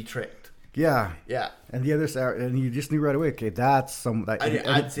 he can be tricked. Yeah. Yeah. And the other side, and you just knew right away, okay, that's some. Like, And it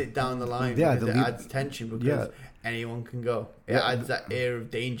adds it down the line. Yeah, because it adds tension because anyone can go. It adds that air of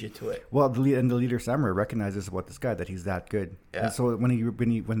danger to it. Well, the leader samurai recognizes about this guy that he's that good. Yeah. And so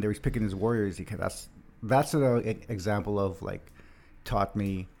when they was picking his warriors, that's an example of like taught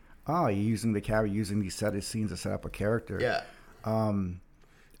me, you're using the camera, using these scenes to set up a character. Yeah.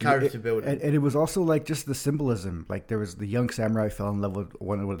 Character building. And it was also like just the symbolism. Like there was the young samurai fell in love with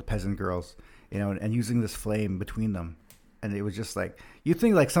one of the peasant girls, and using this flame between them. And it was just like, you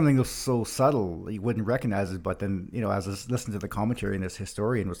think like something was so subtle, you wouldn't recognize it. But then, as I listened to the commentary, and this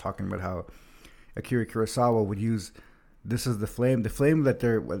historian was talking about how Akira Kurosawa would use, this is the flame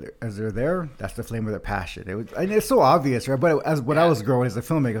that as they're there, that's the flame of their passion. And it's so obvious, right? But when I was growing as a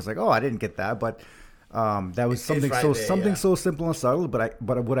filmmaker, I was like, I didn't get that. But that was something so simple and subtle. But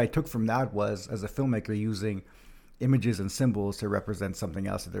what I took from that was, as a filmmaker, using images and symbols to represent something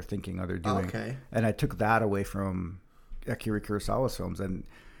else that they're thinking or they're doing. Okay. And I took that away from Akira Kurosawa's films, and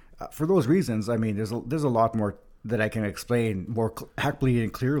for those reasons, I mean, there's a lot more that I can explain more happily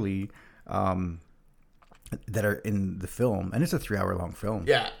and clearly that are in the film, and it's a 3-hour long film.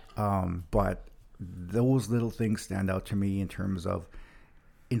 Yeah. But those little things stand out to me in terms of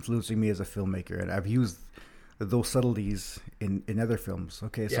influencing me as a filmmaker, and I've used those subtleties in other films.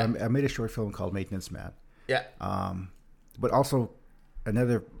 Okay, so I made a short film called Maintenance Man. Yeah. But also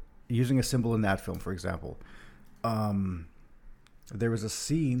using a symbol in that film, for example. There was a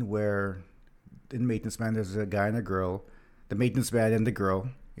scene where in Maintenance Man, there's a guy and a girl. The maintenance man and the girl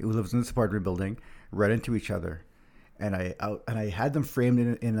who lives in this apartment building run into each other, and I had them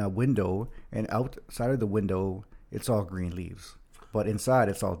framed in a window, and outside of the window it's all green leaves, but inside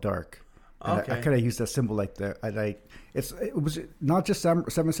it's all dark. Okay. I kind of used that symbol like that. It was not just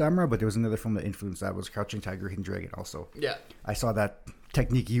Seven Samurai, but there was another film that influenced that. It was Crouching Tiger, Hidden Dragon. Also, I saw that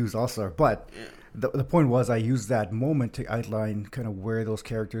technique used also, but. The point was, I used that moment to outline kind of where those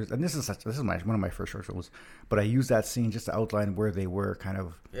characters, and this is one of my first short films, but I used that scene just to outline where they were kind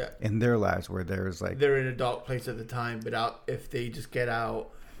of in their lives, where there's like they're in a dark place at the time, but if they just get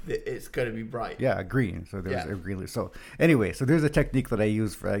out, it's going to be bright. Yeah, green. So there's a green. So anyway, so there's a technique that I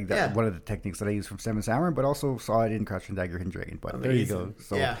use for one of the techniques that I use from Seven Samurai, but also saw it in Crouching Tiger, Hidden Dragon. But Amazing. There you go.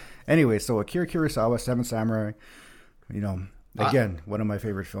 So anyway, so Akira Kurosawa, Seven Samurai, Again, one of my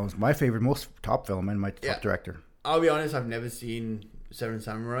favorite films. My favorite, most top film, and my top director. I'll be honest, I've never seen Seven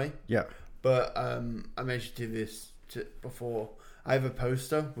Samurai. Yeah. But I mentioned this before. I have a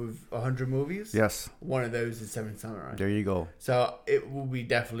poster with 100 movies. Yes. One of those is Seven Samurai. There you go. So it will be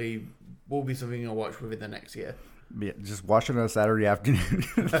something I'll watch within the next year. Yeah, just watch it on a Saturday afternoon.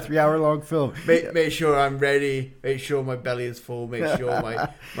 3-hour long film. Make sure I'm ready. Make sure my belly is full. Make sure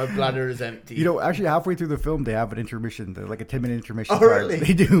my bladder is empty. Actually, halfway through the film, they have an intermission. They're like a 10-minute intermission. Oh, really?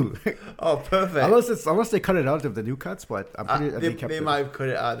 They do. Oh, perfect. Unless they cut it out of the new cuts, but I'm pretty. They might have cut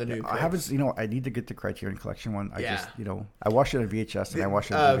it out of the new cuts. I haven't. I need to get the Criterion Collection one. I watched it on VHS and I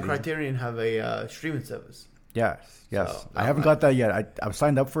watched it on DVD. Criterion have a streaming service. Yes. So, I haven't got that yet. I've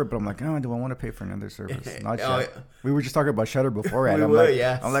signed up for it, but I'm like, do I want to pay for another service? Not yet. We were just talking about Shudder beforehand. I'm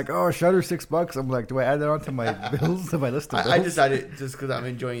like, Shudder $6. I'm like, do I add that onto my bills, to my list of bills? I decided just because I'm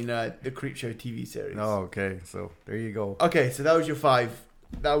enjoying the Creepshow TV series. Oh, okay. So there you go. Okay, so that was your 5.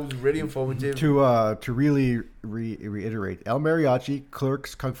 That was really informative. To really reiterate, El Mariachi,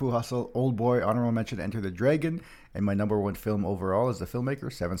 Clerks, Kung Fu Hustle, Old Boy, honorable mention, Enter the Dragon, and my number 1 film overall as the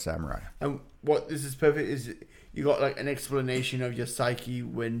filmmaker, Seven Samurai. And what this is perfect is you got like an explanation of your psyche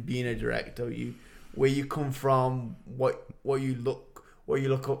when being a director, where you come from, what you look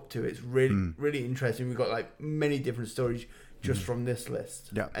up to. It's really interesting. We've got like many different stories just from this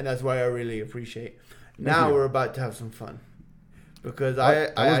list. Yeah, and that's why I really appreciate. Now we're about to have some fun. Because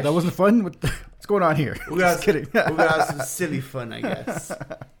that wasn't fun. What's going on here? Just kidding. We're gonna have some silly fun, I guess.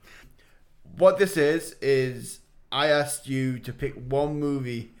 What this is I asked you to pick one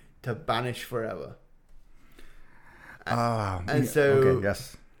movie to banish forever. Okay,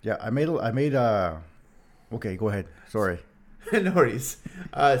 yes, yeah. I made. Okay, go ahead. Sorry. No worries.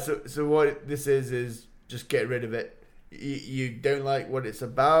 So what this is just get rid of it. You don't like what it's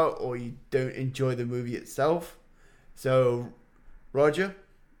about, or you don't enjoy the movie itself. So. Roger,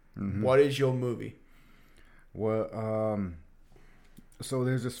 what is your movie? Well, so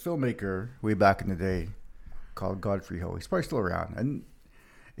there's this filmmaker way back in the day called Godfrey Ho. He's probably still around, and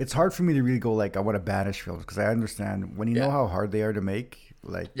it's hard for me to really go like I want to banish films because I understand when you know how hard they are to make.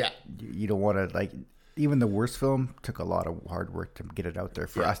 Like, you don't want to like. Even the worst film took a lot of hard work to get it out there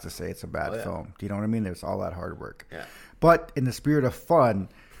for us to say it's a bad film. Do you know what I mean? There's all that hard work. Yeah. But in the spirit of fun,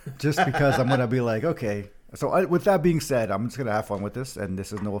 just because I'm gonna be like, okay. So with that being said, I'm just gonna have fun with this, and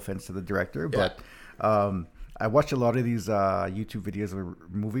this is no offense to the director, but I watched a lot of these YouTube videos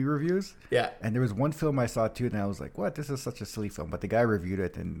of movie reviews. Yeah. And there was one film I saw too, and I was like, "What? This is such a silly film." But the guy reviewed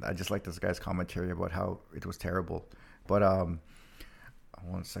it, and I just like this guy's commentary about how it was terrible. But 1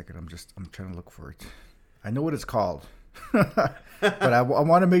 second, I'm trying to look for it. I know what it's called, but I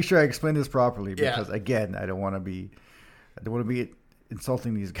want to make sure I explain this properly because again, I don't want to be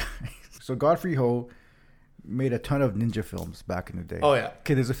insulting these guys. So Godfrey Ho made a ton of ninja films back in the day. Oh yeah.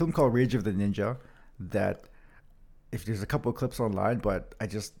 Okay, there's a film called Rage of the Ninja that, if there's a couple of clips online, but I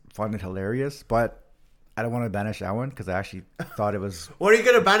just found it hilarious. But I don't want to banish that one because I actually thought it was. What are you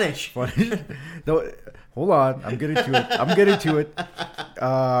gonna banish? No, hold on, I'm getting to it.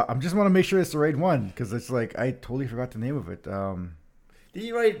 I just want to make sure it's the right one because it's like I totally forgot the name of it. Did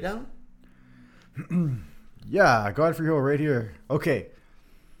you write it down? Yeah, Godfrey Ho right here. Okay.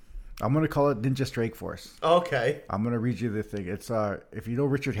 I'm going to call it Ninja Strike Force. Okay. I'm going to read you the thing. It's if you know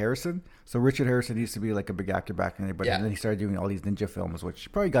Richard Harrison. So Richard Harrison used to be like a big actor back in the day, but then he started doing all these ninja films,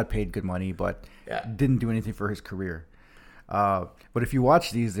 which probably got paid good money, but didn't do anything for his career. But if you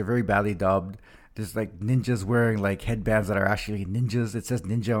watch these, they're very badly dubbed. There's like ninjas wearing like headbands that are actually ninjas. It says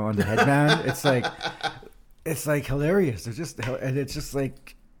ninja on the headband. It's like hilarious. And it's just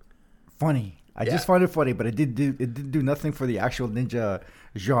like funny. I just found it funny, but it did do nothing for the actual ninja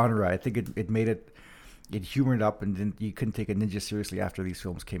genre. I think it made it humored up, and then you couldn't take a ninja seriously after these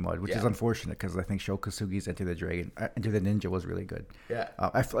films came out, which is unfortunate because I think Sho Kosugi's Enter the Ninja was really good. Yeah,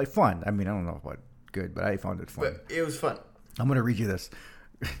 I feel like fun. I mean, I don't know about good, but I found it fun. But it was fun. I'm gonna read you this.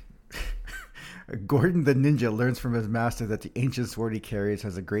 Gordon the ninja learns from his master that the ancient sword he carries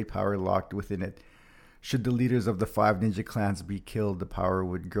has a great power locked within it. Should the leaders of the 5 ninja clans be killed, the power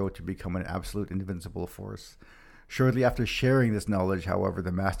would grow to become an absolute invincible force. Shortly after sharing this knowledge, however,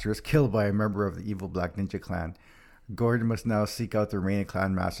 the master is killed by a member of the evil Black Ninja clan. Gordon must now seek out the remaining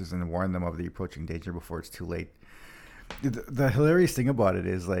clan masters and warn them of the approaching danger before it's too late. The hilarious thing about it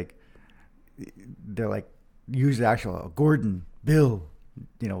is, like, they're like, use the actual Gordon, Bill,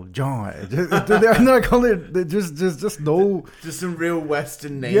 John. They're not calling it. Just no. Just some real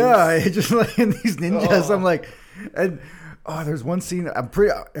Western names. Yeah, just like in these ninjas. I'm like, and there's one scene.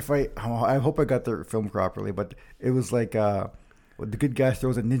 I hope I got the film properly, but it was like the good guy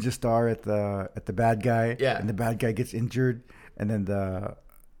throws a ninja star at the bad guy. Yeah, and the bad guy gets injured, and then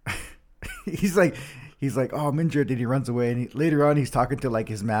he's like, oh, I'm injured, and he runs away. And later on, he's talking to like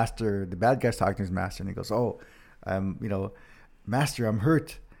his master. The bad guy's talking to his master, and he goes, "Oh, Master, I'm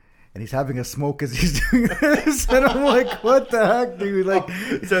hurt." And he's having a smoke as he's doing this. And I'm like, what the heck, dude? Like,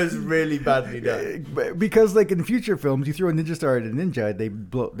 so it's really badly done. Because, like, in future films, you throw a ninja star at a ninja, they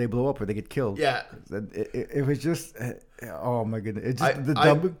blow up or they get killed. Yeah. It was just, oh my goodness.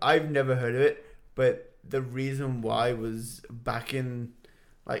 I've never heard of it, but the reason why was back in,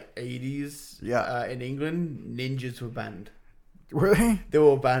 like, 80s in England, ninjas were banned. Were they? They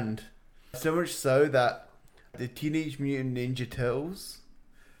were banned. So much so that the Teenage Mutant Ninja Turtles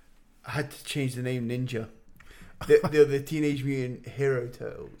had to change the name Ninja. They're the Teenage Mutant Hero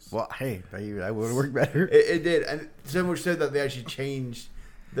Turtles. Well, hey, that would work better. It did, and so much so that they actually changed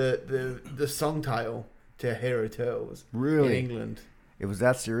the song title to Hero Turtles. Really? In England. It was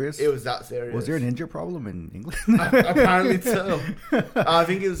that serious? It was that serious. Was there a ninja problem in England? Apparently so. I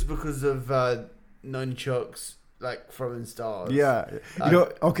think it was because of nunchucks, like throwing stars. Yeah.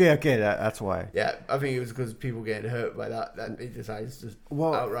 Okay, that's why. Yeah, I think it was because people getting hurt by that they decided to just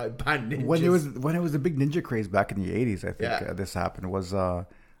outright ban ninjas. When it was a big ninja craze back in the 80s, I think this happened, was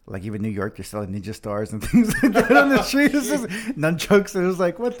like even New York, they're selling ninja stars and things like that on the street. It's just nunchucks, and it was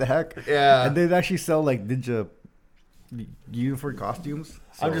like, what the heck? Yeah. And they'd actually sell like ninja uniform costumes.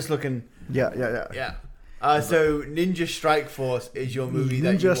 So. I'm just looking. Yeah. So Ninja Strike Force is your movie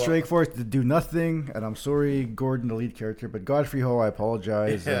that Ninja Strike Force did do nothing, and I'm sorry, Gordon, the lead character, but Godfrey Ho, I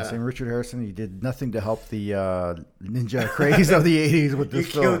apologize. Same Richard Harrison, he did nothing to help the ninja craze of the 80s with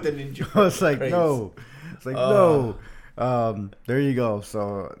this film. You killed the ninja craze. It's like, no. There you go.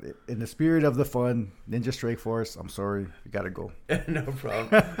 So, in the spirit of the fun, Ninja Strike Force, I'm sorry, you gotta go. No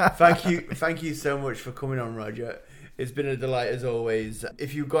problem. Thank you so much for coming on, Roger. It's been a delight as always.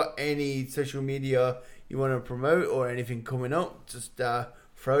 If you've got any social media you want to promote or anything coming up, just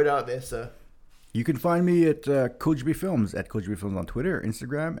throw it out there, sir. You can find me at Kojb Films, at Kojb Films on Twitter,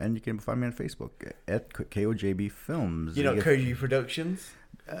 Instagram, and you can find me on Facebook at KOJB Films. You're not Kojb Productions?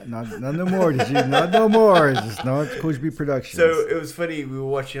 Not no more. Not no more. It's not Kojb Productions. So it was funny. We were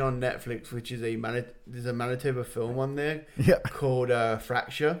watching on Netflix, which is there's a Manitoba film on there called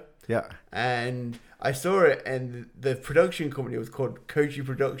Fracture. Yeah. And I saw it, and the production company was called Koji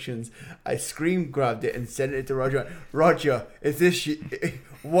Productions. I screen grabbed it and sent it to Roger. Roger, is this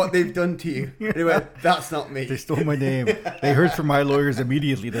what they've done to you? And he went, that's not me. They stole my name. They heard from my lawyers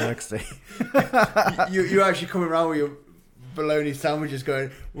immediately the next day. You're actually coming around with your bologna sandwiches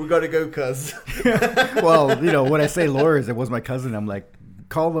going, we got to go, cuz. Well, when I say lawyers, it was my cousin. I'm like,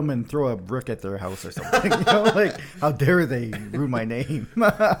 call them and throw a brick at their house or something. Like, how dare they ruin my name?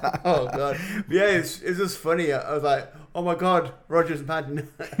 Oh, God. Yeah, it's just funny. I was like, oh, my God, Roger's mad.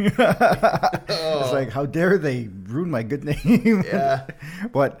 It's like, how dare they ruin my good name? Yeah.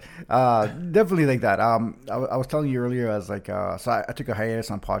 But definitely like that. I was telling you earlier, I was like, so I took a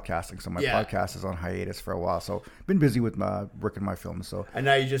hiatus on podcasting. So my podcast is on hiatus for a while. So been busy with my working my films. So and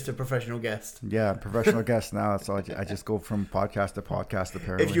now you're just a professional guest. Yeah, professional guest now. So I just go from podcast to podcast.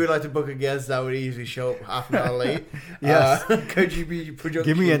 Apparently, if you would like to book a guest, that would easily show up half an hour late. Yes. Koji Productions.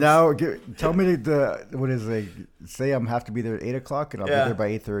 Give me an hour. Tell me what is it? Say I'm have to be there at 8:00, and I'll be there by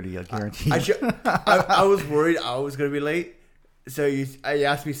 8:30. I'll guarantee. I was worried I was going to be late, so you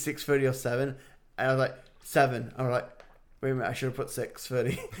asked me 6:30 or 7, and I was like 7. I was like, wait a minute, I should have put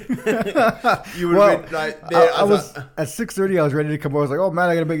 6:30. You would have been like there. I was at 6:30. I was ready to come over. I was like, oh man,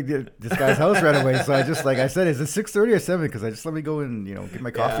 I gotta make this guy's house right away. So I just I said, is it 6:30 or 7? Because I just let me go and get my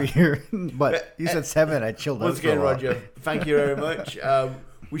coffee here. But you said 7. I chilled out. Once again, Roger, thank you very much.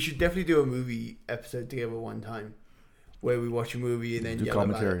 We should definitely do a movie episode together one time, where we watch a movie and then do yell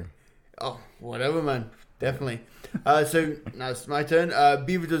commentary. About it. Oh, whatever, man. Definitely. So now it's my turn.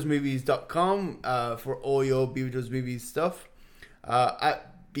 BeaverDoesMovies.com for all your Beaver Does Movies stuff.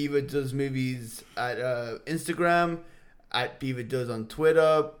 At Beaver Does Movies at Instagram. At Beaver Does on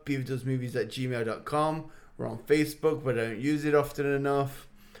Twitter. BeaverDoesMovies@gmail.com. We're on Facebook, but I don't use it often enough.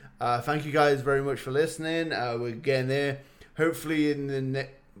 Thank you guys very much for listening. We're getting there. Hopefully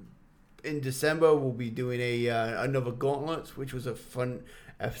in December we'll be doing another Gauntlet, which was a fun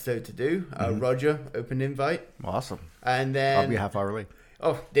episode to do. Roger, open invite. Awesome. And then I'll be a half hour late.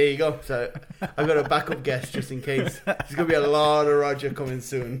 Oh, there you go. So I've got a backup guest just in case. There's gonna be a lot of Roger coming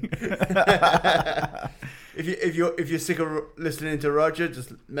soon. If you're sick of listening to Roger,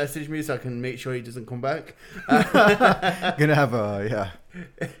 just message me so I can make sure he doesn't come back. Gonna have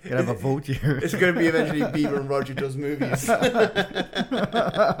a vote here. It's gonna be eventually Beaver and Roger Does Movies.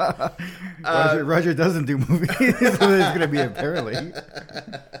 Roger doesn't do movies, so there's gonna be apparently.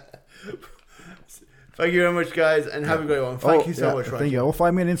 Thank you very much, guys, and have a great one. Thank you so much, Roger. Thank you. Well,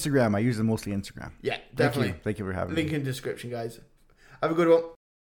 find me on Instagram. I use it mostly Instagram. Yeah, definitely. Thank you for having me. Link in description, guys. Have a good one.